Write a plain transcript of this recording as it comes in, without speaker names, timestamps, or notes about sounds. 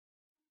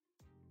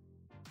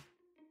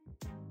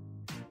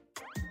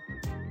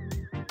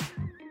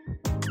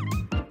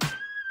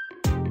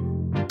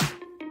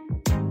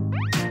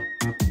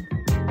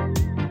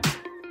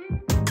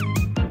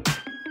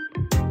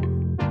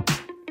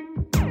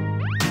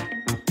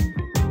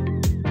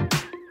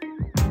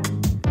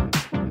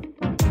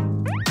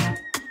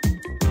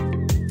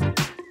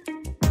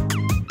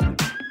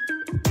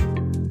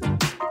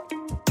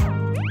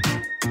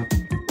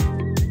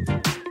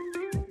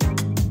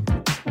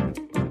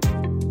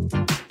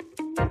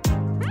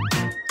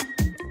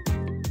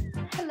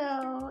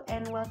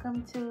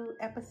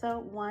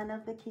episode 1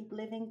 of the Keep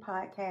Living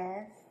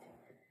podcast.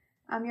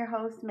 I'm your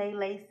host, May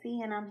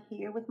Lacey, and I'm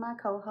here with my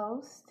co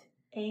host,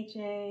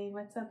 AJ.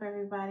 What's up,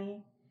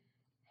 everybody?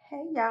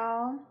 Hey,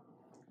 y'all.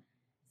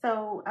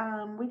 So,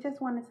 we just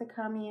wanted to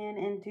come in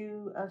and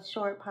do a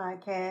short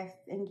podcast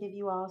and give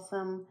you all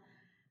some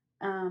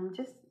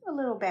just a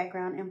little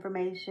background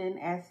information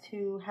as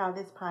to how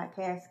this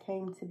podcast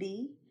came to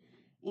be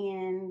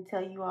and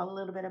tell you all a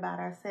little bit about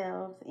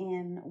ourselves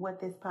and what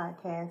this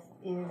podcast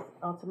is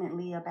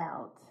ultimately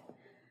about.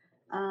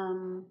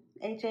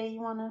 AJ,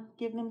 you want to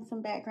give them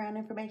some background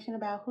information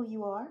about who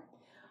you are?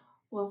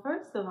 Well,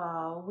 first of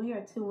all, we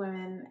are two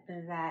women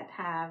that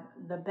have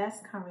the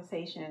best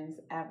conversations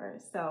ever.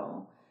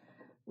 So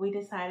we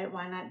decided,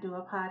 why not do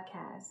a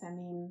podcast? I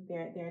mean,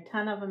 there are a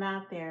ton of them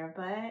out there,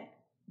 but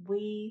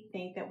we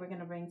think that we're going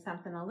to bring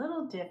something a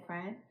little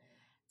different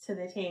to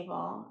the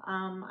table.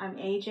 I'm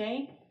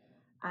AJ.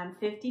 I'm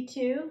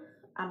 52.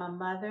 I'm a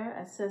mother,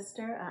 a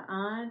sister, an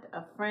aunt,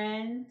 a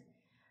friend.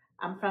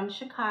 I'm from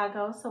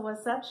Chicago. So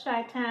what's up,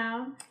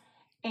 Chi-Town?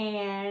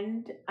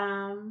 And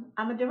I'm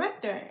a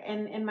director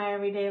in my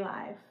everyday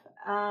life.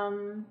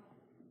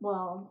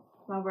 Well,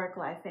 my work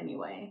life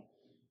anyway.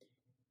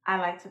 I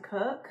like to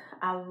cook.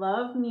 I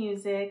love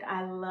music.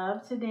 I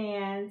love to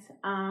dance.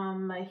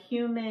 I'm a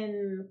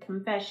human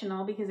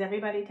confessional because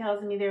everybody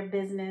tells me their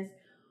business,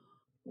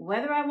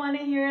 whether I want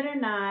to hear it or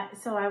not.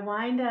 So I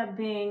wind up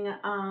being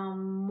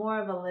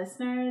more of a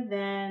listener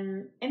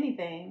than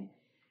anything.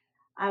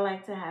 I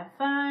like to have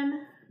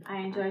fun. I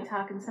enjoy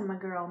talking to my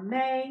girl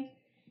May.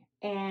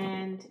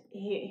 And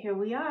here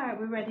we are.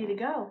 We're ready to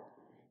go.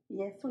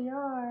 Yes, we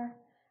are.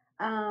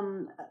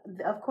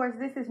 Of course,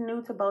 this is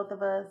new to both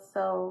of us,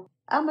 so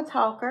I'm a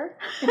talker.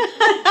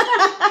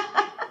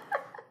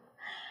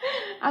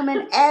 I'm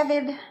an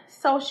avid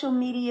social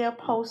media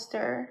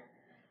poster.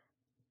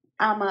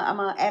 I'm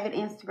a avid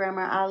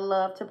Instagrammer. I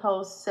love to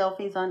post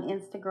selfies on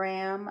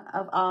Instagram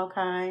of all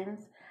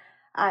kinds.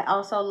 I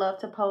also love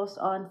to post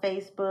on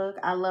Facebook.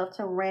 I love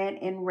to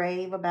rant and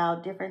rave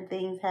about different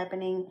things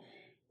happening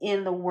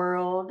in the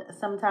world.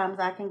 Sometimes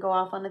I can go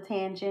off on a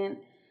tangent.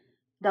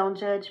 Don't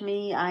judge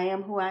me. I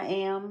am who I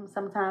am.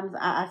 Sometimes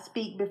I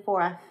speak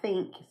before I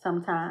think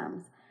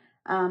sometimes.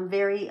 I'm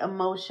very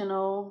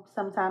emotional.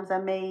 Sometimes I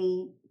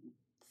may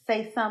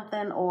say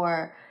something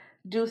or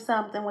do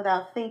something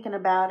without thinking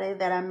about it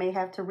that I may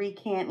have to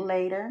recant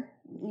later.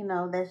 You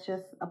know, that's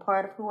just a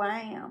part of who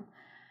I am.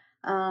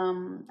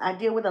 I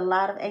deal with a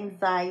lot of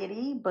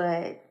anxiety,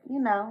 but,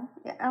 you know,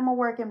 I'm a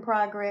work in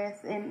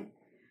progress, and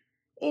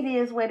it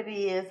is what it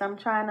is. I'm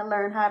trying to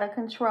learn how to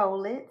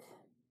control it.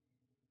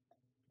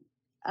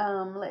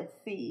 Let's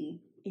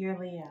see. You're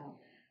Leo.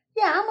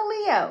 Yeah, I'm a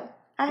Leo.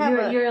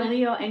 You're a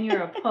Leo and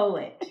you're a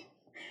poet.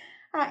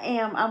 I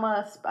am. I'm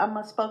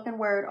a spoken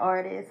word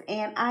artist,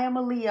 and I am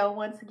a Leo.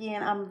 Once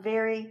again, I'm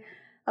very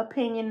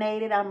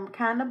opinionated. I'm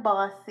kind of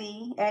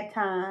bossy at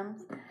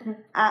times.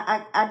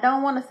 I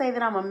don't want to say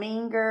that I'm a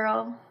mean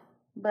girl,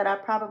 but I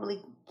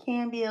probably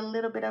can be a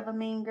little bit of a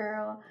mean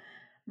girl.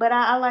 But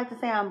I like to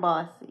say I'm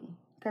bossy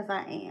because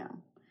I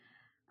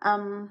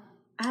am.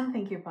 I don't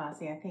think you're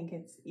bossy. I think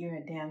you're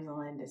a damsel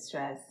in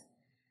distress.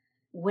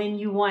 When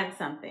you want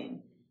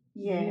something,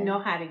 you know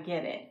how to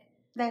get it.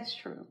 That's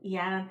true.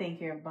 Yeah, I don't think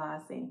you're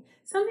bossy.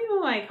 Some people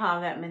might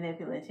call that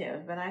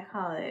manipulative, but I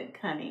call it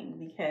cunning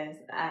because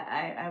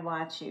I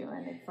watch you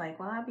and it's like,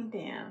 well, I'll be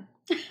damned.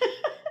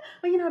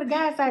 Well, you know, the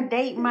guys I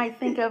date might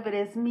think of it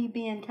as me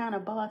being kind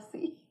of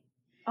bossy.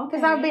 Okay.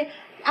 Because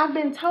I've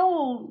been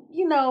told,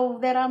 you know,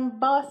 that I'm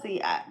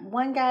bossy.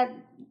 One guy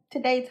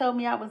today told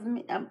me I was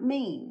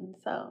mean.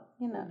 So,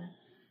 you know.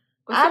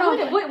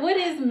 What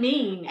is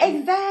mean?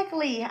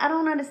 Exactly. I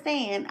don't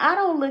understand. I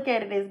don't look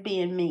at it as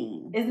being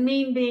mean. Is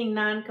mean being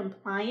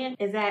non-compliant?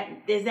 Is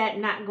that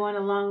not going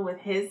along with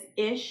his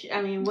ish?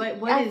 I mean, what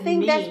is mean? I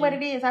think that's what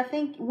it is. I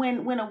think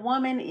when a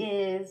woman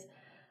is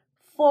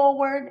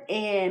forward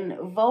and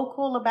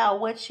vocal about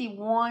what she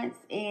wants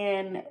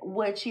and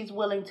what she's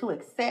willing to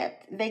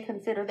accept, they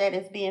consider that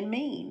as being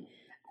mean.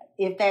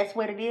 If that's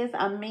what it is,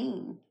 I'm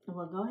mean.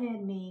 Well, go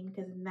ahead, mean,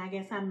 because I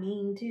guess I'm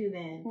mean too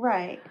then.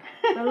 Right.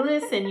 But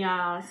listen,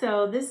 y'all.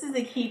 So this is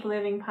the Keep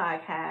Living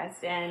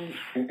podcast,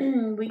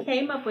 and we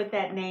came up with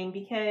that name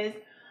because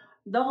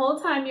the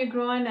whole time you're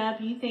growing up,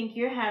 you think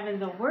you're having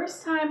the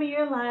worst time of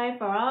your life,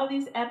 or all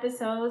these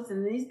episodes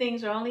and these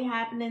things are only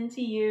happening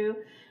to you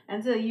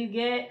until you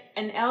get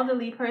an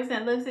elderly person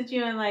that looks at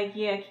you and like,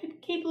 yeah,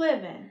 keep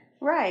living.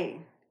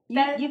 Right.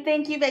 You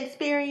think you've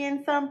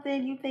experienced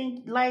something. You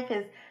think life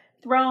has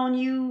thrown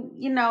you,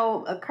 you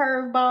know, a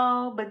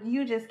curveball, but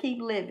you just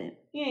keep living.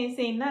 You ain't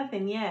seen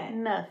nothing yet.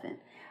 Nothing.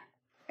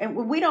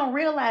 And we don't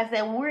realize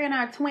that when we're in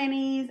our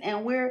 20s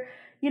and we're,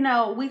 you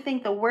know, we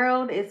think the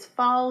world is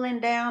falling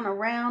down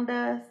around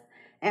us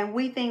and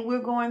we think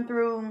we're going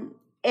through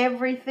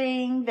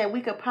everything that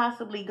we could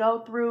possibly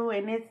go through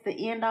and it's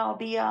the end all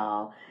be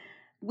all.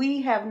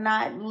 We have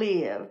not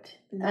lived.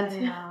 Not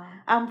at all.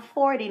 I'm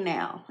 40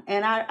 now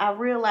and I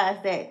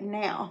realize that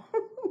now.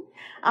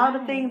 All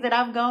the things that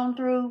I've gone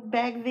through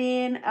back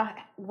then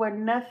were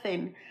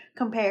nothing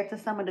compared to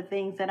some of the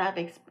things that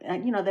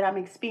that I'm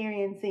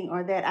experiencing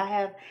or that I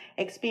have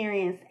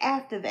experienced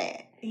after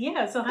that.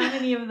 Yeah. So how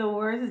many of the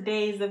worst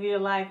days of your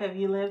life have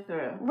you lived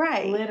through?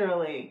 Right.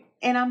 Literally.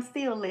 And I'm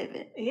still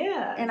living.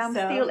 Yeah. And I'm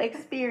still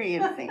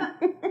experiencing.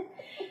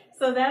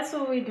 So that's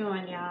what we're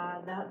doing,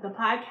 y'all. The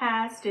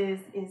podcast is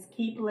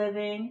Keep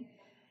Living.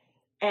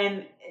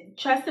 And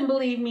trust and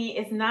believe me,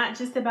 it's not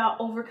just about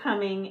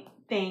overcoming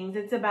things.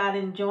 It's about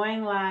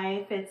enjoying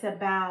life. It's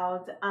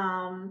about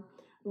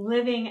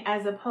living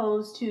as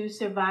opposed to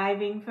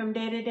surviving from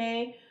day to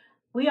day.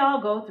 We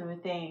all go through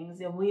things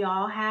and we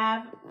all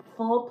have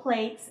full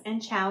plates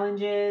and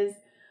challenges,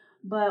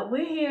 but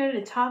we're here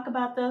to talk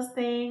about those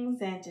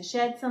things and to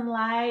shed some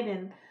light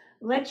and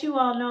let you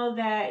all know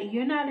that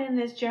you're not in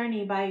this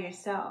journey by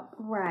yourself.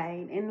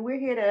 Right. And we're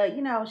here to,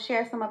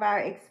 share some of our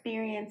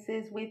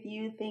experiences with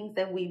you, things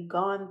that we've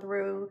gone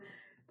through,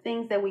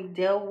 things that we've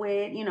dealt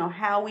with,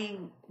 how we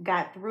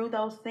got through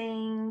those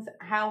things,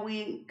 how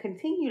we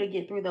continue to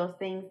get through those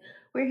things.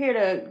 We're here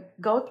to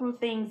go through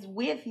things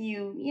with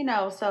you,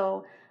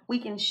 so we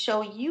can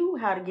show you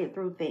how to get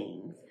through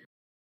things.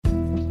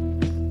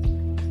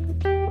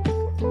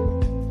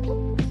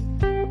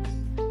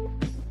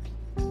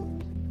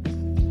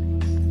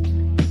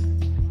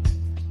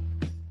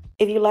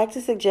 If you'd like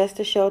to suggest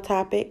a show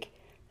topic,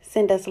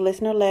 send us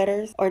listener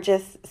letters, or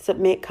just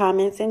submit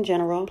comments in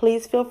general,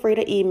 please feel free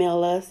to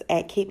email us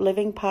at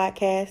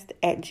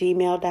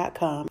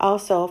keeplivingpodcast@gmail.com.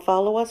 Also,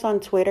 follow us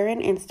on Twitter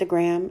and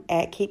Instagram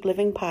at Keep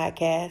Living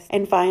Podcast,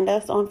 and find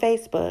us on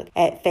Facebook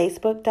at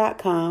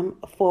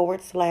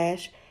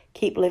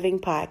facebook.com/Keep Living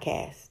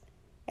Podcast.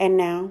 And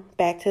now,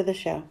 back to the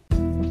show.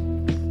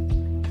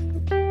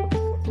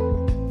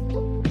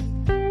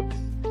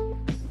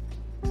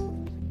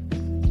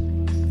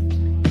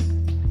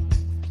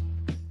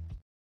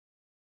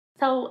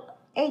 So,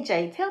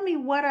 AJ, tell me,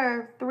 what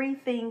are 3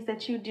 things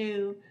that you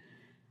do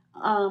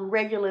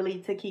regularly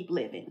to keep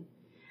living?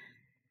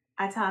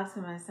 I talk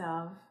to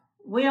myself.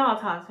 We all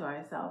talk to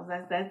ourselves.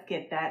 Let's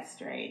get that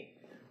straight.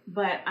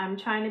 But I'm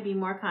trying to be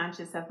more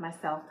conscious of my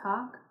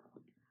self-talk.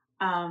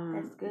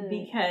 That's good.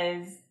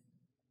 Because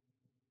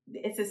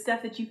it's the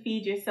stuff that you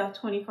feed yourself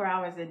 24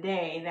 hours a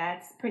day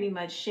that's pretty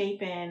much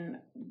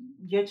shaping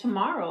your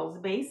tomorrows,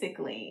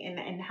 basically,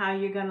 and how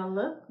you're going to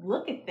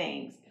look at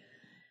things.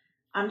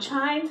 I'm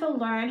trying to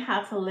learn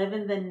how to live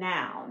in the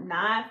now,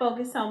 not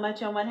focus so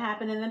much on what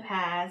happened in the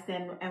past,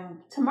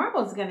 and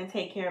tomorrow's going to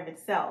take care of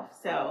itself.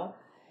 So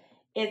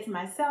it's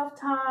my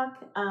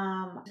self-talk.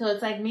 So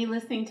it's like me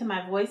listening to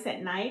my voice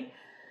at night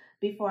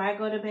before I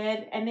go to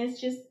bed, and it's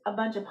just a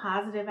bunch of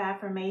positive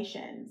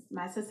affirmations.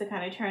 My sister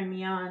kind of turned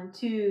me on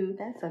to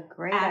that's a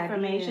great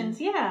affirmations.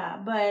 idea.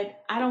 Yeah,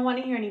 but I don't want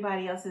to hear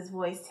anybody else's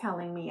voice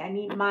telling me. I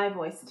need my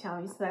voice to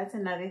tell me. So that's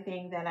another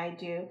thing that I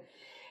do.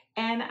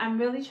 And I'm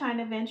really trying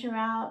to venture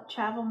out,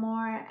 travel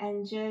more,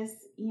 and just,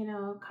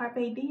 carpe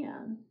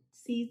diem,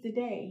 seize the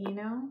day,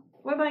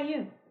 What about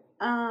you?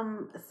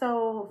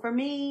 So for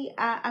me,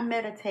 I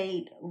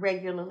meditate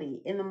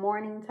regularly in the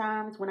morning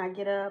times when I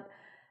get up.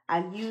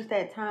 I use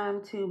that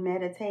time to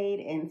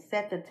meditate and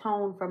set the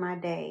tone for my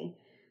day,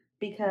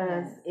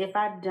 because if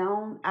I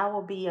don't, I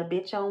will be a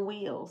bitch on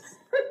wheels.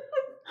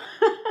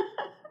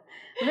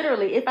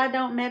 Literally, if I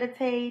don't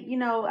meditate,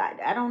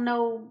 I don't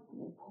know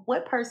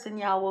what person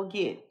y'all will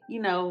get,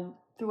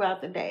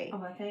 throughout the day. Oh,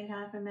 well, thank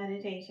God for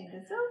meditation,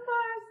 because so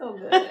far, so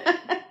good.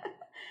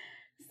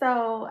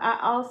 So I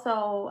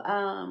also,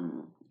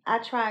 I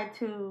try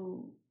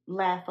to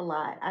laugh a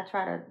lot. I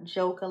try to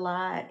joke a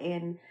lot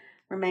and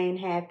remain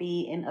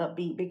happy and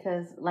upbeat,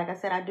 because, like I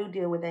said, I do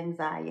deal with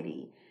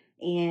anxiety.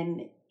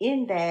 And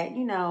in that,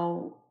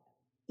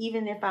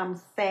 even if I'm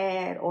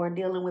sad or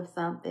dealing with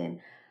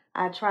something,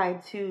 I try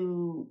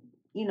to,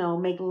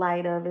 make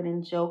light of it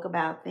and joke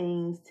about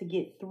things to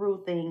get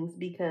through things,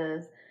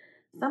 because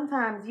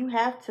sometimes you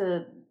have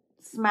to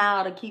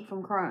smile to keep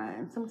from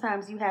crying.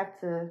 Sometimes you have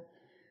to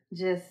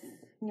just,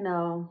 I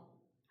know.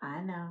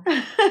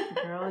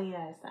 Girl,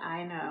 yes,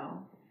 I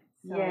know.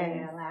 So, yes.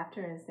 Yeah,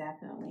 laughter is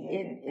definitely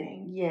a good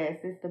thing.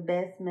 Yes, it's the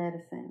best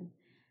medicine.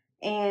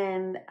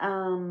 And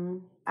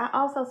I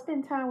also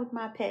spend time with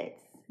my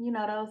pets.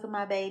 Those are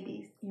my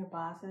babies. Your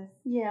bosses?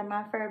 Yeah,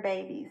 my fur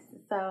babies.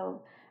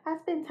 So I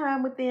spend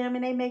time with them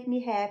and they make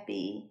me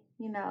happy,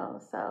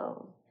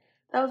 So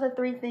those are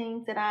 3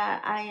 things that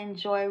I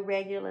enjoy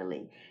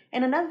regularly.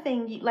 And another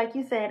thing, like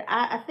you said,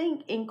 I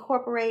think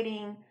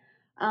incorporating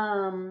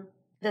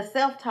the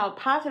self-talk,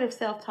 positive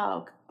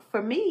self-talk,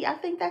 for me, I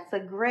think that's a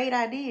great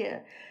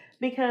idea.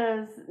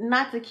 Because,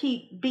 not to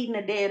keep beating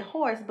a dead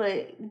horse,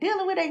 but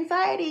dealing with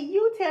anxiety,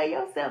 you tell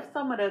yourself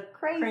some of the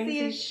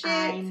craziest shit.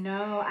 I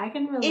know. I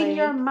can relate. In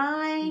your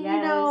mind,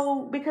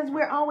 Yes. because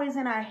we're always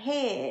in our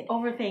head.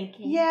 Overthinking.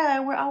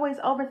 Yeah, we're always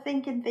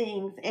overthinking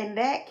things, and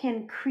that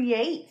can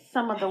create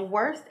some of the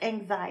worst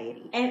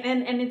anxiety.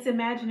 And it's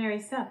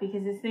imaginary stuff,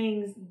 because it's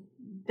things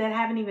that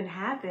haven't even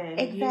happened.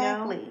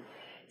 Exactly.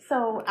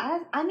 So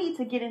I need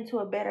to get into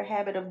a better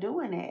habit of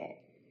doing that.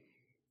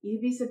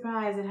 You'd be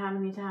surprised at how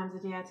many times a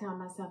day I tell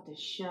myself to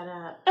shut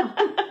up. I'm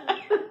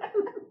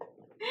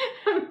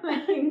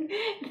like,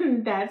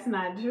 that's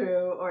not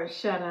true, or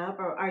shut up,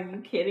 or are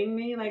you kidding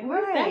me? Like,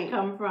 where did that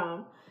come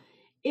from?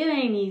 It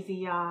ain't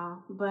easy,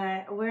 y'all,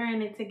 but we're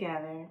in it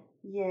together.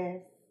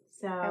 Yes.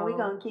 So, and we're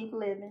going to keep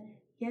living.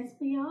 Yes,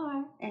 we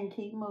are. And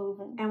keep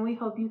moving. And we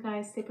hope you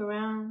guys stick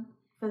around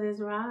for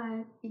this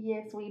ride.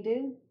 Yes, we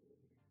do.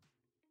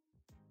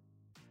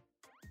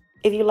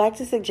 If you'd like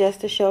to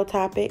suggest a show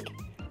topic,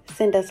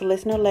 send us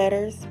listener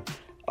letters,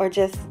 or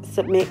just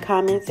submit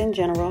comments in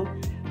general,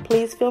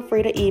 please feel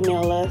free to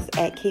email us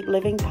at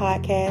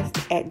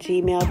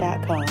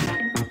keeplivingpodcast@gmail.com.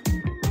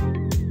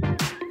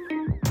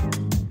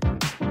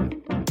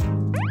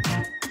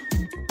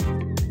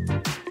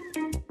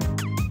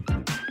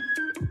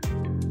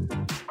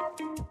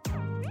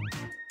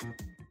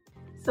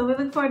 So we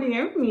look forward to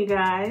hearing from you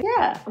guys.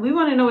 Yeah. We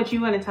want to know what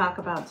you want to talk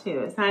about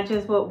too. It's not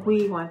just what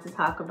we want to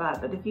talk about,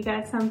 but if you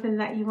got something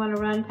that you want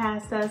to run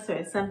past us, or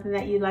it's something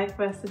that you'd like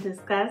for us to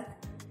discuss,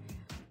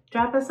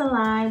 drop us a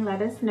line,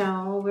 let us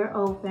know. We're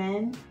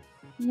open.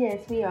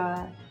 Yes, we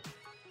are.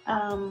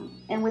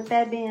 And with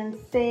that being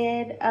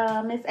said,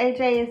 Miss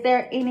AJ, is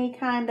there any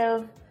kind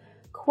of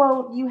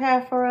quote you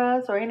have for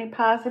us, or any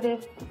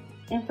positive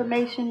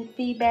information,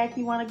 feedback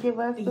you want to give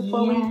us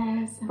before we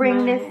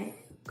bring this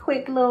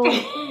quick little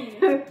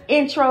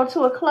intro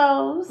to a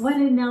close? What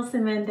did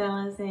Nelson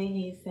Mandela say?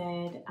 He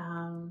said,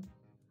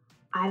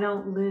 I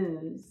don't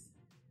lose.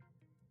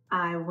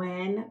 I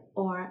win,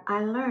 or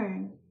I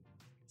learn.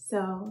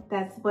 So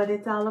that's what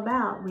it's all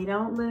about. We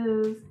don't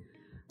lose.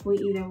 We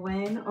either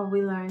win or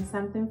we learn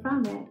something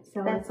from it.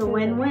 So it's a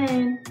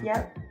win-win.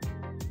 Yep.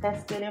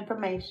 That's good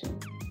information.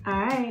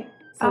 All right.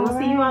 So we'll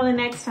see you all the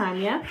next time,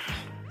 yeah?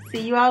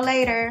 See you all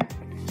later.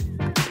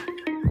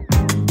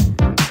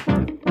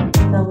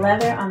 The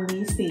leather on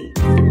these seats.